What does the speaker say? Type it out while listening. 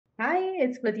Hi,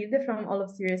 it's Clotilde from All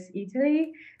of Series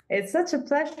Italy. It's such a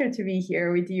pleasure to be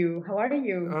here with you. How are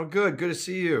you? Oh, good. Good to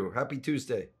see you. Happy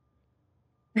Tuesday.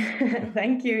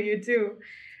 Thank you, you too.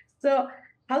 So,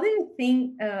 how do you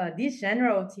think this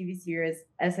genre of TV series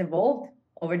has evolved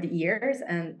over the years?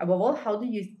 And above all, how do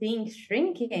you think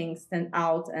shrinking stand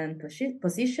out and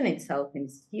position itself in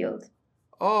this field?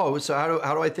 Oh, so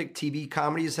how do I think TV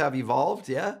comedies have evolved?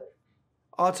 Yeah.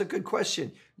 Oh, it's a good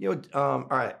question. All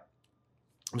right.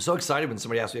 I'm so excited when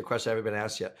somebody asks me a question I haven't been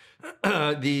asked yet.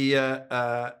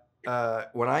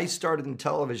 When I started in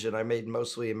television, I made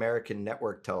mostly American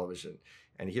network television.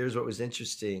 And here's what was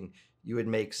interesting. You would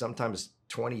make sometimes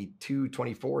 22,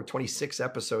 24, 26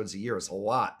 episodes a year. It's a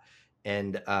lot.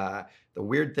 And the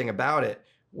weird thing about it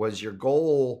was your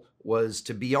goal was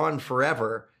to be on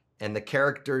forever and the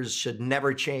characters should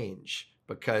never change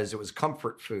because it was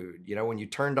comfort food. You know, when you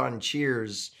turned on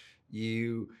Cheers,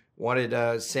 you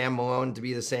wanted Sam Malone to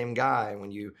be the same guy. When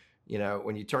you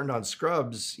turned on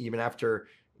Scrubs, even after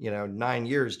 9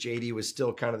 years, JD was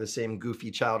still kind of the same goofy,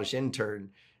 childish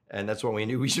intern, and that's when we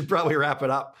knew we should probably wrap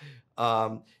it up.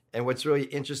 And what's really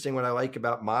interesting, what I like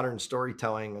about modern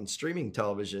storytelling on streaming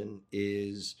television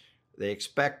is they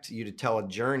expect you to tell a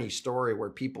journey story where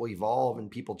people evolve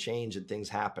and people change and things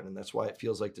happen, and that's why it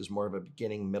feels like there's more of a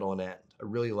beginning, middle, and end. I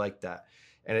really like that,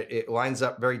 and it lines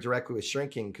up very directly with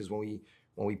shrinking because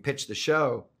when we pitched the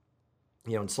show,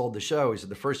 and sold the show, he said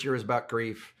the first year was about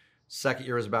grief, second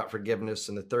year was about forgiveness,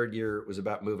 and the third year was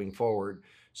about moving forward.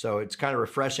 So it's kind of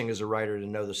refreshing as a writer to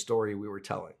know the story we were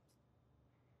telling.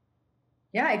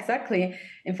 Yeah, exactly.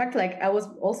 In fact, like I was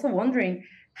also wondering,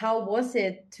 how was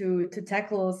it to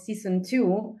tackle season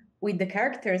two with the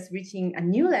characters reaching a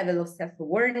new level of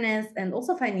self-awareness and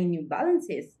also finding new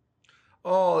balances?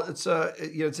 Oh, it's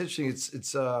interesting.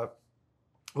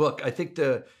 Look, I think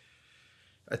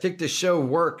the show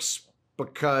works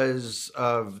because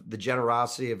of the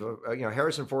generosity of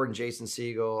Harrison Ford and Jason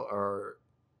Segel are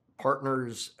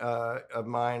partners of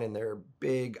mine, and they're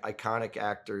big iconic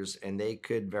actors, and they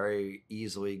could very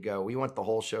easily go, we want the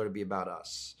whole show to be about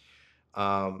us.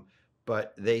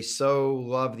 But they so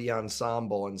love the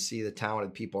ensemble and see the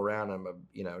talented people around them.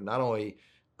 Not only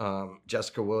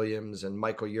Jessica Williams and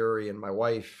Michael Urie and my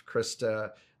wife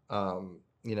Krista,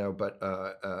 but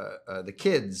the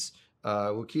kids,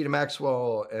 Lukita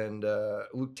Maxwell and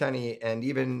Luke Tenney, and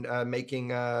even making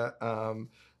Ted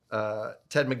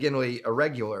McGinley a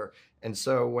regular. And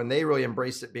so when they really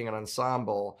embraced it being an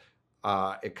ensemble,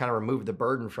 it kind of removed the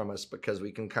burden from us because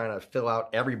we can kind of fill out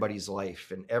everybody's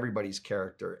life and everybody's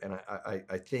character. And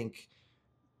I think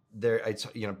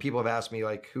people have asked me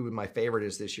like who my favorite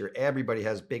is this year. Everybody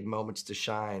has big moments to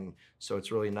shine. So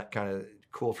it's really not kind of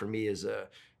cool for me as a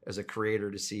creator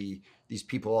to see these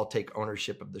people all take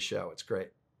ownership of the show. It's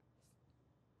great.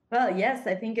 Well, yes,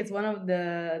 I think it's one of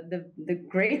the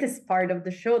greatest part of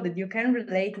the show that you can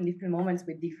relate in different moments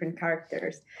with different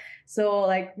characters. So,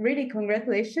 like, really,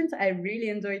 congratulations! I really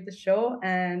enjoyed the show,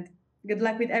 and good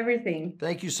luck with everything.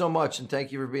 Thank you so much. And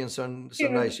thank you for being so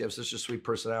nice. You have such a sweet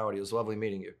personality. It was lovely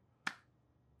meeting you.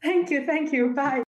 Thank you, thank you. Bye.